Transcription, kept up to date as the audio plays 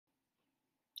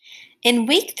In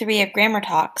week 3 of Grammar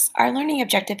Talks, our learning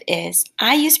objective is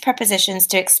I use prepositions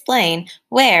to explain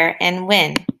where and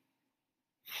when.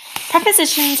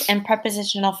 Prepositions and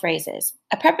prepositional phrases.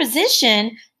 A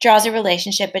preposition draws a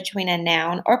relationship between a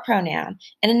noun or pronoun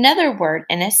and another word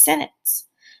in a sentence.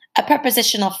 A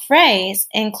prepositional phrase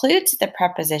includes the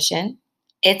preposition,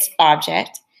 its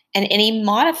object, and any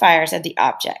modifiers of the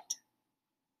object.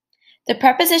 The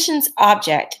preposition's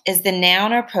object is the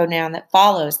noun or pronoun that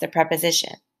follows the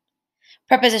preposition.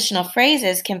 Prepositional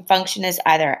phrases can function as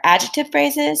either adjective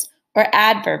phrases or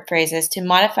adverb phrases to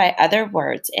modify other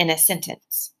words in a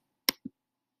sentence.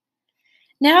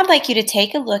 Now I'd like you to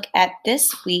take a look at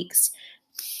this week's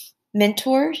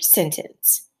mentor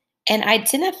sentence and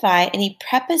identify any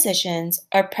prepositions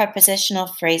or prepositional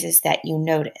phrases that you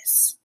notice.